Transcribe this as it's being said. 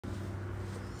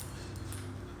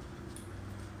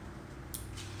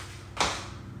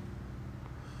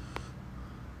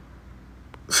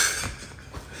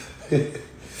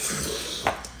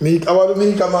Meek, I want to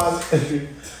make a man.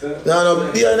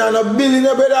 No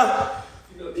billionaire, brother.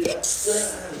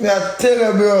 Me I tell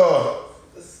you, bro.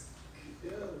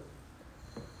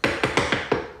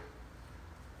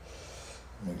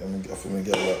 Let me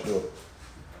get that, bro.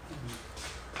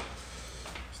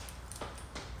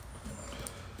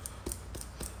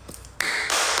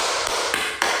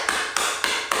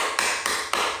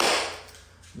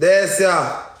 There's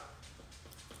ya.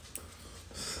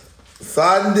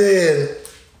 Sunday.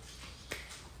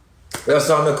 That's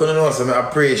how I couldn't know, so I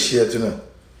appreciate, you know.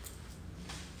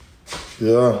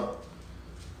 Yeah.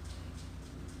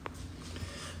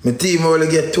 My team only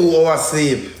get 2 hours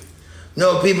sleep.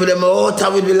 No people them out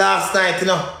with me last night, you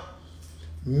know.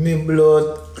 Me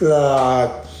blood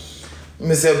clot.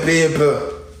 Me say people,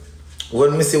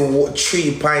 when me say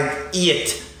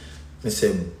 3.8, me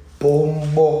say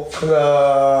bumbo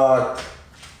clot.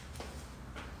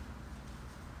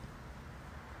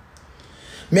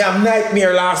 Me have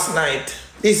nightmare last night.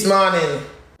 This morning.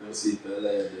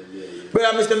 But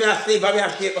I missed me asleep and me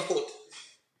have shake my foot.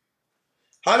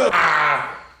 Hello?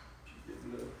 I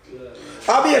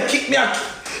be a kick me a kick.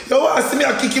 You want to see me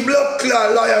a kick your blood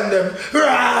clot lion them.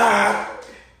 Rah!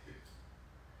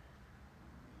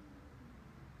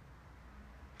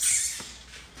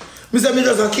 Me say me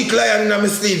just a kick lion in my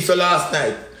sleep so last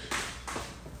night.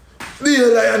 Be a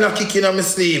lion a kick in my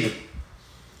sleep.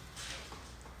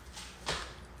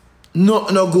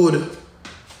 No good.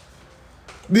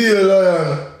 Be a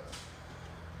lion.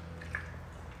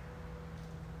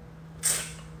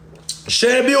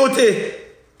 Shea Beauty.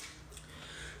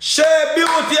 Shea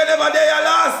Beauty, you never there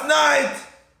last night.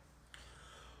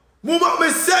 Mama, me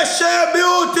say Shea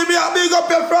Beauty, me a big up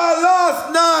your friend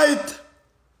last night.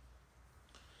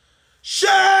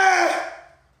 Shea!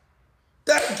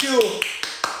 Thank you.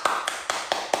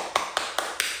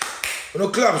 Uno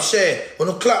clap Shea,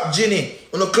 uno clap Ginny,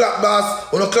 uno clap Bass,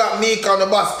 uno clap Mika on the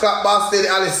bass, clap Bass Lady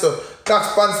Alice, clap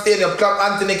Span Stadium, clap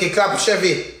Anthony, clap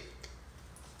Chevy.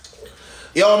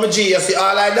 Yo, my G, you see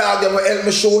all I dog, them will help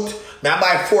me shoot. Me I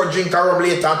buy 4 drink of rum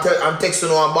later and text you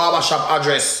know a barbershop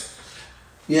address.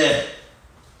 Yeah.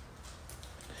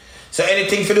 So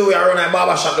anything for do we run a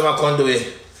barbershop, them I can do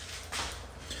it.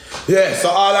 Yeah, so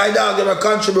all I dog, them will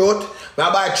contribute. Me I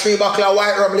buy 3 bottles of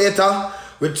white rum later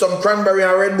with some cranberry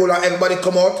and Red Bull and everybody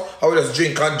come out. I will just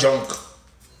drink and junk.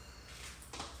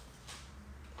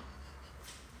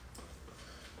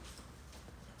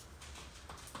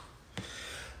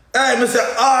 Hey, me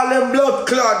say all them blood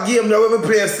clot game that we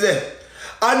play today.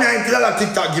 $90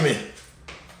 TikTok give me.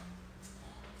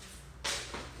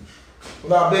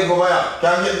 That big over here.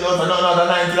 Can't get another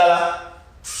 $90.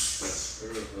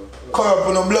 Corrupt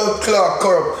on the blood clot,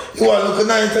 corrupt. You want to look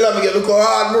at $90, me get look how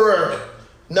hard me work.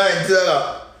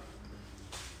 $90.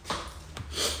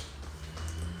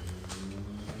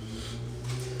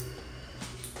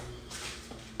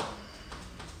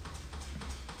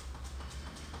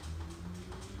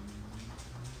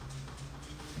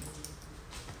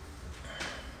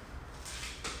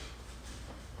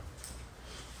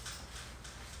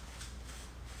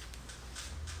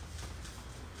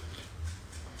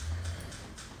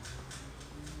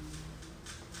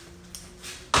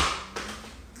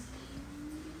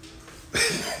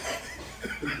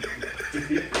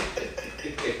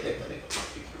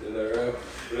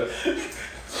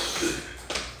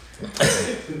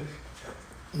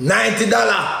 $90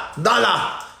 dollar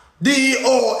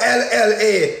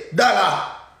DOLLA dollar.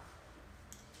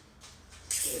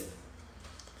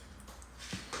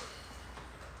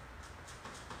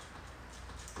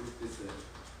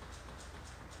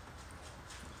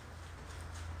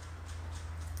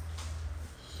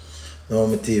 No,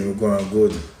 my team going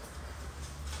good.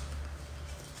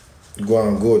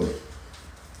 Going good.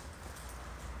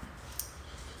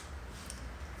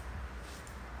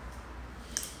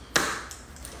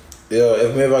 Yeah,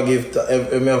 if me ever give,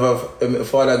 if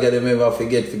Father God, if me ever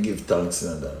forget to give thanks, you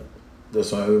know, that.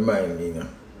 Just want to remind me, you know.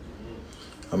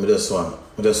 And I just want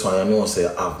you know, say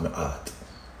I have my heart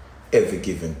every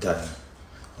given time.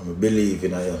 And I believe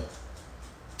in you.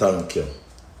 Thank you.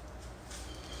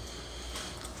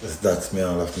 That's me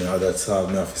all of me. That's all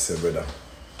me have to say, brother.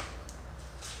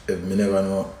 If me never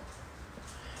know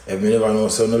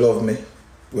say you love me,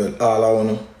 well, all I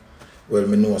want to, well,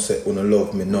 me know say you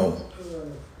love me now.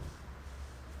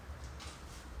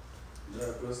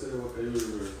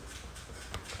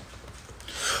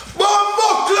 Bumbo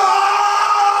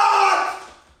Clot!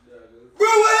 Bro,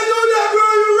 what you do there, bro?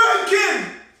 You ranking?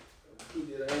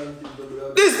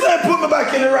 This man put me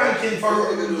back in the ranking for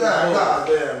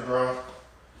damn, bro.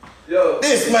 Yo.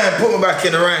 This man put me back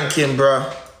in the ranking, bro.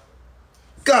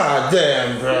 God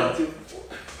damn, bro.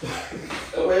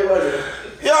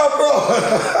 Yo, bro.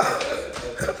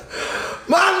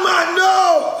 Man, no.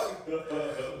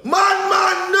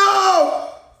 Man, no.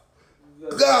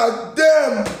 God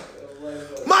damn.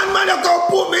 Man, you can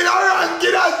put me in a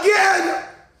ranking again.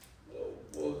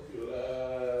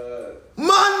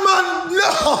 Man,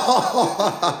 no.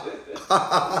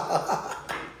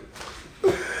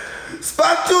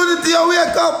 Spontaneity, you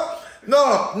wake up.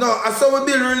 No, I saw we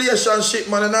build relationship,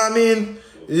 man, you know what I mean?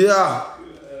 Yeah.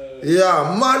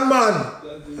 Yeah, man.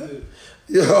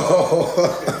 Yo.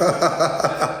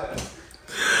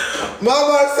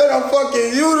 Mama said a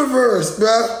fucking universe,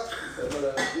 bro.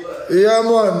 Yeah,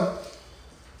 man.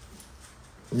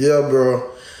 Yeah,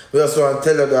 bro. We just want to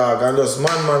tell you, dog, and just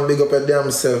man, big up your damn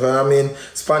self. And I mean,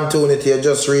 spontaneity, you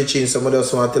just reaching, somebody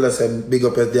just want to tell us, big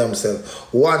up your damn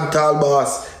self. One tall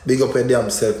boss, big up your damn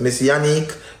self. Miss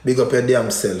Yannick, big up your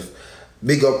damn self.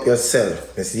 Big up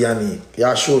yourself, Miss Yannick.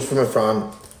 You shoot for me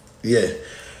from, yeah.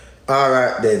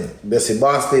 Alright then. Bessie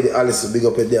boss lady Alice, big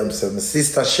up your damn self. My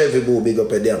sister Chevy Boo, big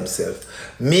up your damn self.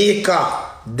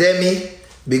 Mika, Demi,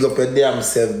 big up your damn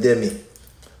self, Demi.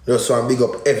 Just want to big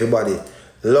up everybody.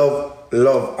 Love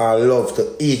and love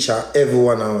to each and every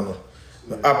one of you.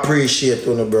 Appreciate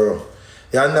you, bro.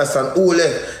 You understand? Who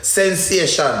left?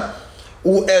 Sensation.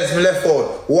 Who else me left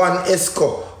out? One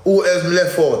Esco. Who else me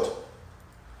left out?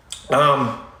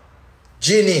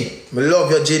 Ginny. Me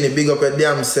love you, Ginny. Big up your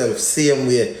damn self. Same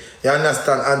way. You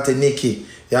understand? Auntie Nikki.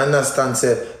 You understand?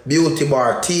 Say, Beauty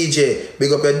Bar. TJ.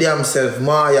 Big up your damn self.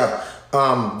 Maya.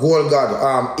 Gold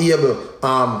God. Abel.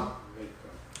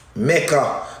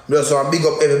 Mecca. Just want to big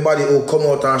up everybody who come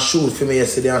out and shoot for me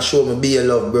yesterday and show me be a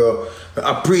love, bro.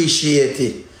 I appreciate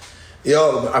it.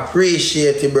 Yo, I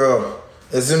appreciate it, bro.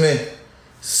 You see me?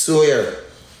 Swear.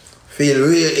 Feel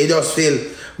real. It just feel,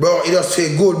 bro, it just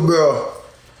feel good, bro.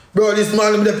 Bro, this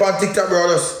man is on TikTok, bro.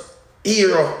 Just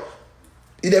hero.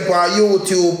 It's on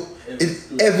YouTube.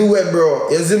 It's everywhere, bro.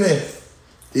 You see me?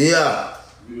 Yeah.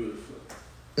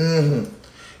 Beautiful.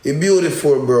 It's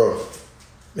beautiful, bro.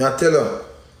 I tell you.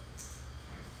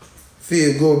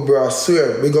 Feel good, bro. I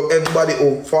swear. Big up everybody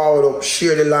who forward up,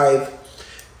 share the live.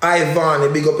 Ivan, you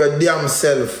big up your damn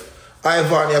self.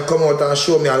 Ivan, you come out and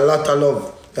show me a lot of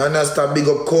love. You understand? Big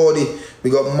up Cody.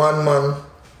 Big up Man.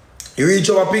 You reach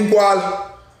over Pink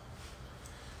Wall.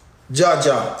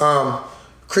 Jaja.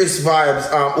 Chris Vibes.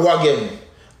 Who again?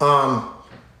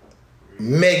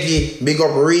 Meggie. Big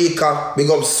up Rika. Big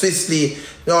up Swissley.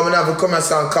 You know, I'm going to come and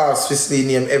call Swissley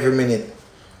name every minute.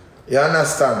 You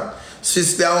understand?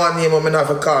 Sister, I want name I'm gonna have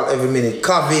a call every minute.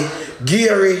 Kavi,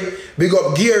 Gary, big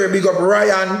up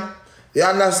Ryan. You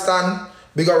understand?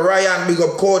 Big up Ryan, big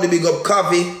up Cody, big up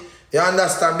Kavi. You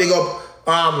understand? Big up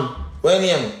what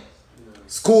name?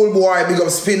 Schoolboy, big up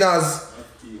Spinners,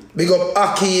 big up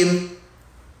Akeem,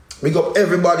 big up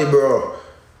everybody, bro.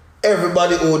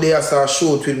 Everybody who there saw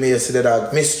shoot with me yesterday,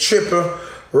 dog. Miss Triple,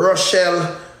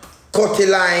 Rochelle, Cutty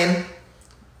Line,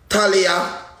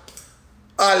 Talia,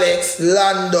 Alex,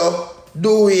 Lando,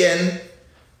 Duane,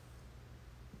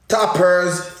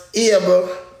 Tappers, Abel,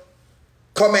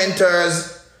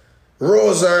 Commenters,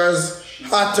 Rosers,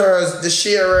 Hatters, the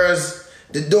Sharers,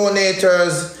 the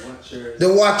Donators,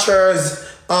 the Watchers,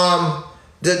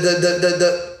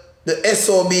 the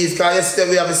SOBs, because yesterday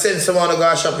we have to send someone to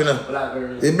go shop, you know.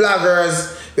 The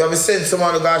bloggers, we have to send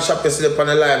someone to go shop yesterday on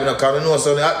the live, you know, because we know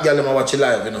some of the hot girl them watch it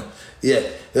live, you know. Yeah,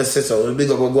 let's say so. We big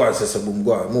up a go and say so, boom,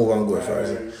 go on, move on, go for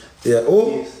it. Yeah,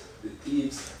 oh. The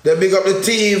thieves. They big up the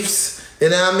thieves, you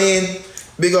know what I mean?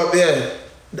 Big up,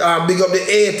 yeah. Big up the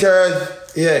haters,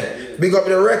 yeah. Big up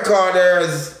the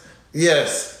recorders,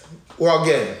 yes. What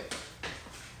again?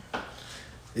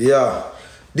 Yeah.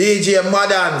 DJ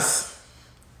Madans.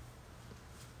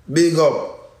 Big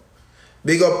up.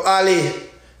 Big up Ali.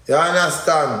 You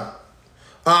understand?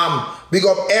 Big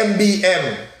up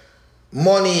MBM.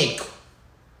 Monique.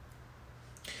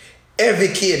 Every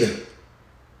kid.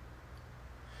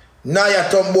 Naya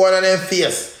Tomboy on them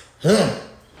face.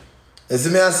 You see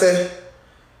me I say?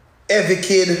 Every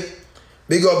kid.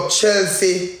 Big up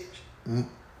Chelsea.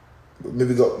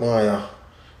 Big up Maya.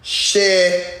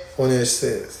 Shay. What do you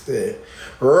say?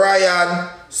 Ryan.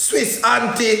 Swiss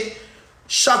Auntie.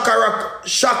 Shaka.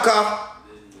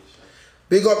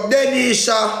 Big up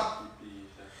Denisha.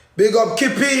 Big up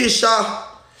Kipisha.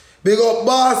 Big up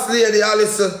Boss Lady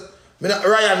Alice.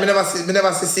 Ryan, me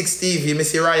never see 6 TV. Me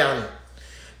see Ryan.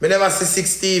 Me never see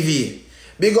 6 TV.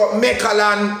 Big up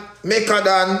Mekadan.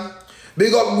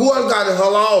 Big up Gold God.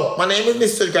 Hello. My name is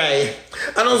Mr. Gray.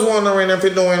 I was wondering if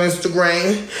you're doing Mr.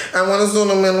 Gray. I want to do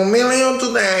a million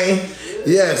today.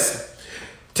 Yes.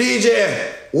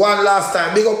 TJ, one last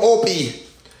time. Big up OP.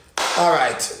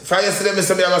 Alright. From yesterday, I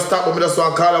said I'm going to stop, but I just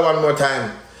want to call her one more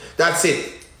time. That's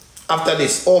it. After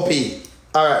this, OP.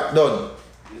 Alright, done.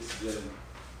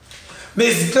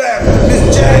 Miss Glenn,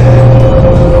 Miss Jen,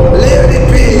 Lady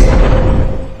P.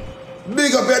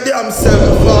 Big up your damn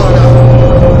self, father.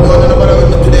 No bother with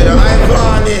me today. I'm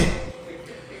Barney.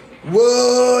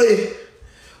 Boy.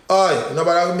 Oi, no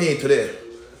bother with me today.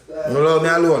 No love me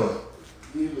alone.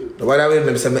 No bother with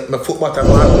me. My foot bottom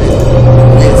one.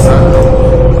 Yes, sir.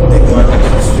 They go on to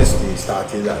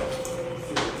started that.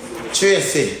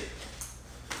 Tracy.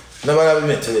 No bother with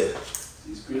me today.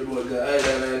 He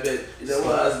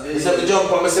said to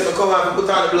jump on, I said to come on, put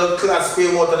on the blood class,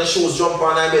 scream out and the shoes, jump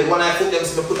on the bed. When I put them,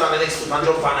 so I put on the next foot and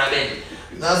jump on the bed.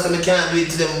 Now so I can't do it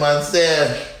to them, man.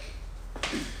 There.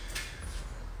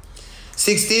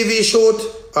 6 TV shoot.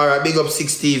 Alright, big up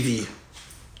 6 TV.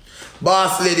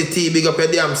 Boss Lady T, big up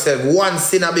your damn self. One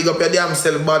sinner, big up your damn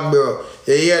self, bad bro.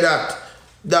 You hear that?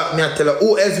 That me I tell her.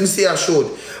 Who else me see a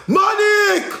shoot?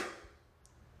 Monique!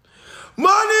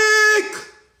 Monique!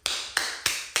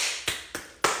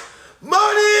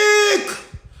 Monique!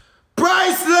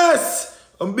 Priceless!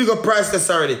 I'm big up Priceless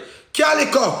already.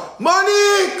 Calico!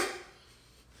 Monique!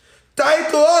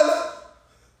 Title!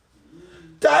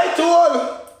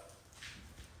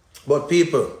 But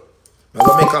people, I'm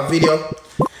gonna make a video.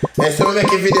 Next time I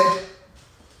make a video, I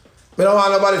don't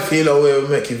want nobody feel the way we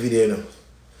make a video, you know.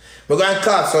 I'm going to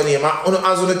call some name.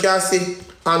 As you can see,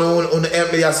 and you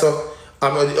help me so.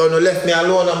 You left me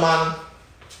alone, man.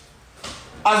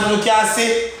 As you can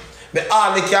see, me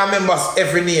hardly can remember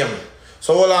every name.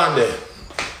 So hold on there.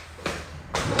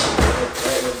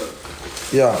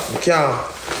 Yeah, you can't.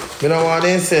 You know what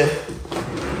they say?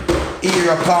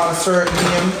 Here call certain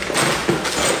name,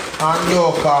 and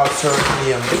you call certain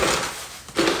name.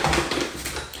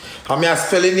 And me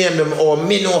spell the name them, or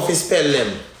me know if you spell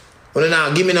them. When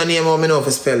now give me no name, or me know if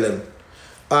you spell them.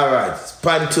 Alright,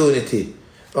 spontaneity.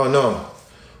 Oh no.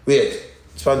 Wait.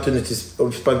 Spontaneity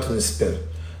spell.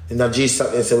 In the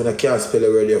G-Stop, they say when I can't spell a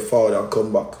word, you forward and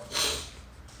come back.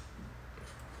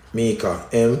 Mika.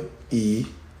 M-E-E-K-A.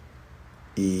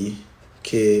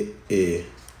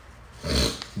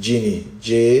 Ginny.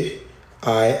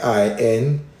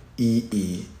 J-I-I-N-E-E-N-N.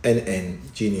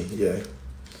 Ginny, yeah.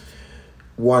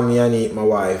 One me I need my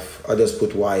wife. I just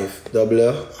put wife.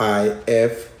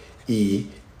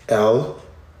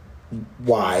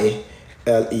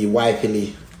 W-I-F-E-L-Y-L-E.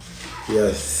 Wifely.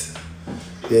 Yes.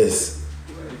 Yes.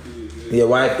 Yeah,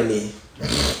 wifely.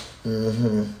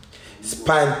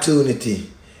 Spontaneity.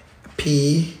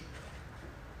 P-T-Y.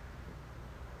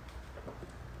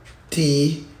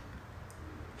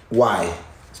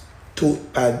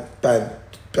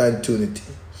 Spontaneity.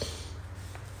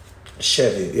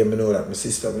 Chevy, yeah, I know that. My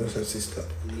sister, I know her sister.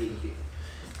 Nikki.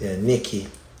 Yeah, Nikki.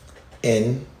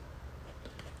 N-I-C-K.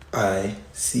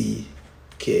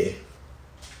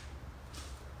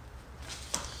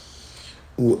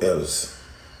 Who else?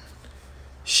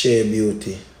 Shea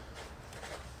Beauty.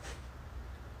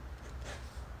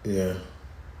 Yeah.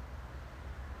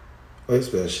 How you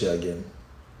spell Shea again?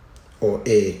 Or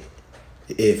A.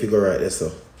 The A figure right there,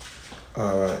 so.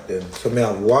 Alright then. So we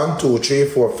have 1, 2, 3,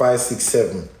 4, 5, 6,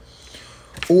 7.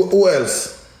 Who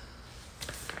else?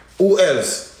 Who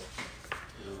else?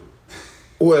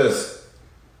 Who else?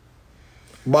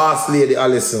 Boss Lady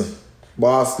Allison.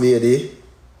 Boss Lady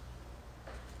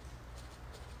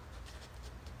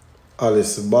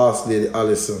Allison. Boss Lady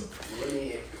Allison.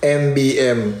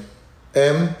 MBM.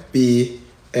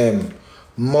 MBM.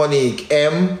 Monique.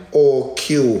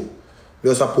 M-O-Q. We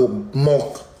also put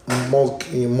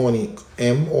Monique.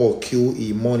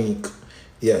 M-O-Q-E. Monique.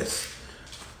 Yes.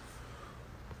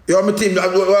 You know my team,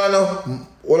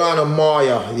 what I know,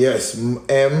 Maya, yes,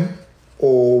 M-O-Y-A,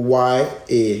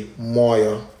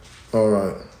 Maya,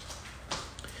 alright.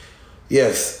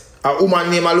 Yes, a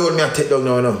woman name alone, me I take down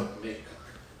now, no?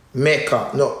 Mecca,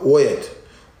 no, wait.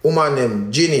 Woman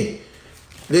name, Ginny.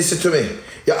 Listen to me.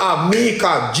 You have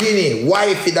Mika, Ginny,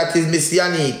 wifey, that is Miss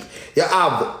Yannick. You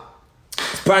have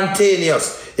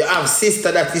Spontaneous. You have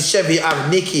sister, that is Chevy. You have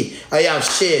Nikki. I have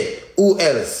Shay. Who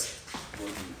else?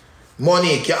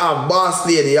 Monique, you have Boss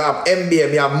Lady, you have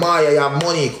MBM, you have Maya, you have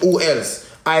Monique. Who else?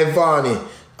 Ivani.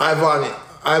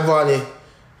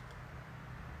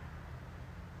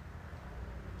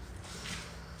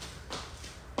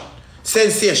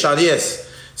 Sensation, yes.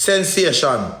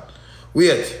 Sensation.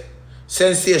 Wait.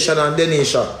 Sensation and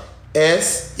Denisha.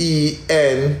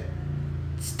 S-E-N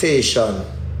station.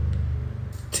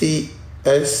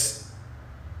 T-S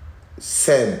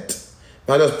scent.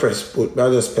 I just press put,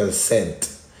 I just spell scent.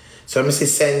 So when I say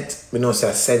scent, I know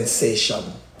say sensation.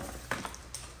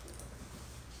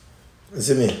 You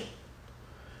see me?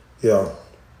 Yeah.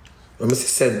 Let me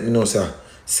say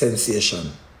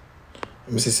sensation.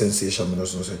 Let me say sensation, I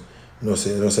don't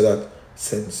say that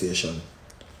sensation.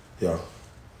 Yeah.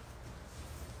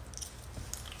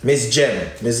 Miss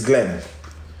Glen. Miss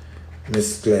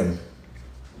Glen.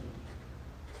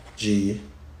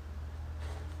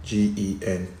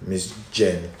 G-E-N. Miss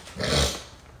Jen.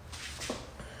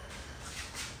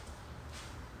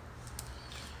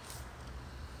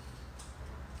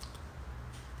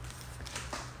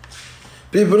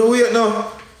 People don't wait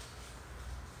now.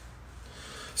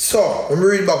 So, let me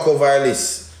read back over our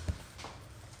list.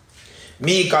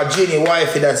 Mika, Ginny,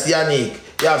 wifey, that's Yannick.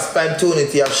 You have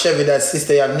Spantunity, you have Chevy, that's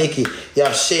sister, you have Nikki. You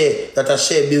have Shay, that's a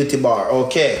Shay Beauty Bar.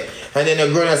 Okay. And then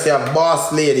you're going to say you have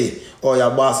Boss Lady. Oh, you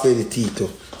have Boss Lady T too.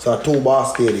 So, two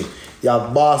Boss Lady. You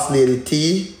have Boss Lady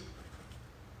T.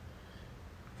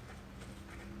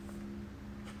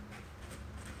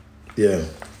 Yeah.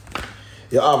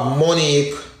 You have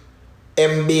Monique,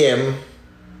 MBM,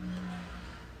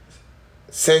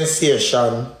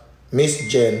 Sensation, Miss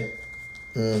Jen.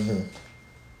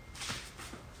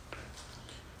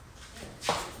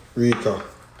 Rita.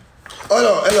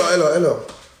 Hello.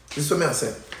 This is what I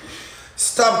say.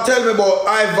 Stop telling me about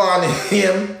Ivan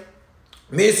him,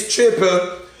 Miss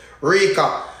Triple,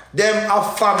 Rika. Them a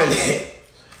family.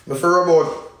 Me for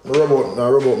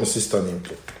robot my sister name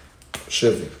too.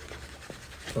 Chevy.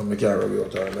 So I can't rub you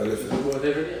out of my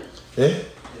eh?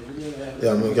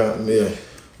 Yeah, I can't, yeah.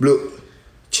 Blue.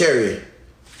 Cherry.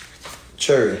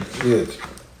 Good.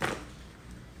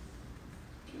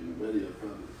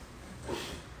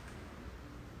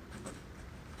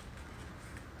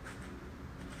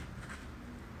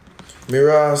 Me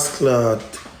ras clot.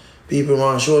 People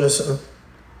want to show them something.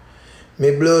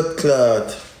 Me blood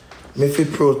clot. Me fi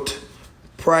put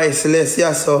priceless,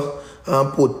 yeah, so,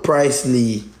 and put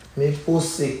pricely. Me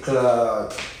pussy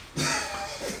clot.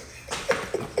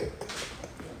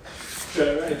 Yo!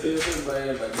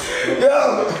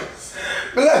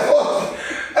 Me like, oh,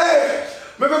 hey!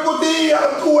 Me put the E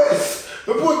on quest.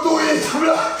 Me put 2 E's to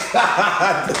blood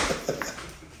clot.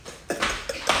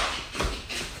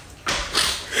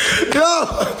 Yo!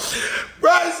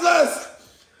 Priceless!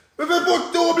 Me put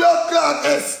 2 blood clot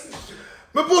S.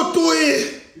 Me put 2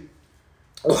 E.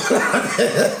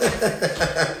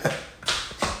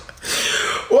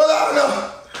 What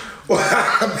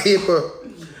on, people?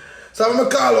 So I'm going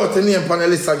to call out the name on the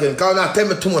list again, because I'm not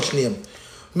telling me too much name.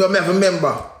 I have to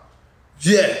remember.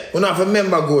 Yeah, I have to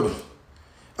remember good.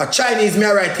 A Chinese me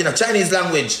writing, a Chinese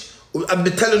language. I've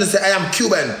been telling you say I am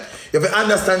Cuban. You have to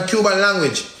understand Cuban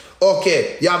language.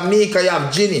 Okay, you have Mika, you have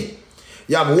Ginny.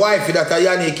 You have wifey that are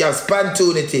Yannick, you have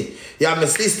Spantunity. You have my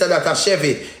sister that are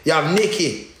Chevy. You have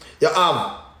Nikki. You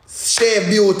have Shay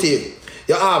Beauty.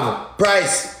 You have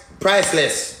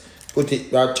Priceless. Put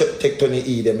it, take Tony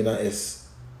E, them in a S.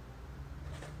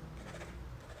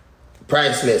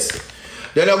 Priceless.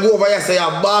 Then you go over here, say you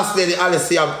have Boss Lady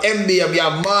Alice, you have MBM, you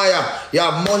have Maya, you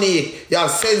have Monique, you have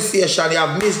Sensation, you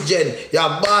have Miss Jen, you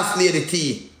have Boss Lady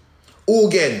T.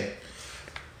 Ugen.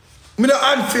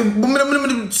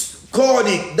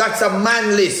 Cody, that's a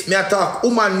man list. Me I talk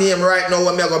woman name right now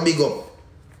when me I go big up.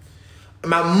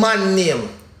 My man name.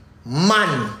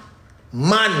 Man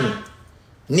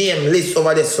name list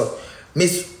over there, so.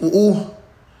 Miss who?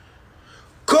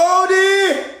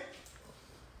 Cody!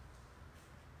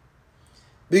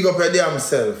 Big up your damn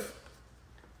self.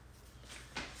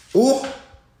 Who?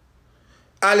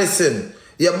 Allison.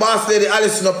 Your Boss Lady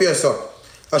Allison up here, sir.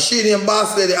 She named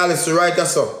Boss Lady Allison right there,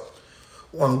 sir.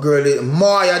 One girl,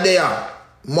 Maya there.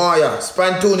 Maya.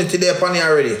 Spantunity there upon here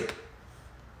already.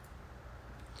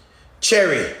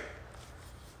 Cherry.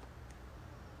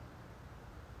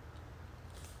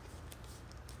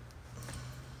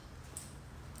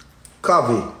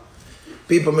 Covey.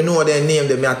 People me know their name,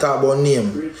 they me talk about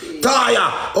name.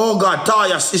 Taya! Oh God,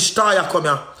 Taya, it's Taya come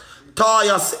here.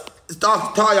 Taya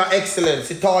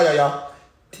excellence. It's Taya, yeah.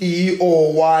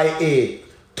 T-O-Y-A.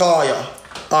 Taya.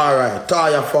 Alright,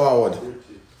 Taya forward.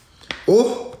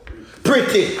 Oh?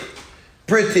 Pretty.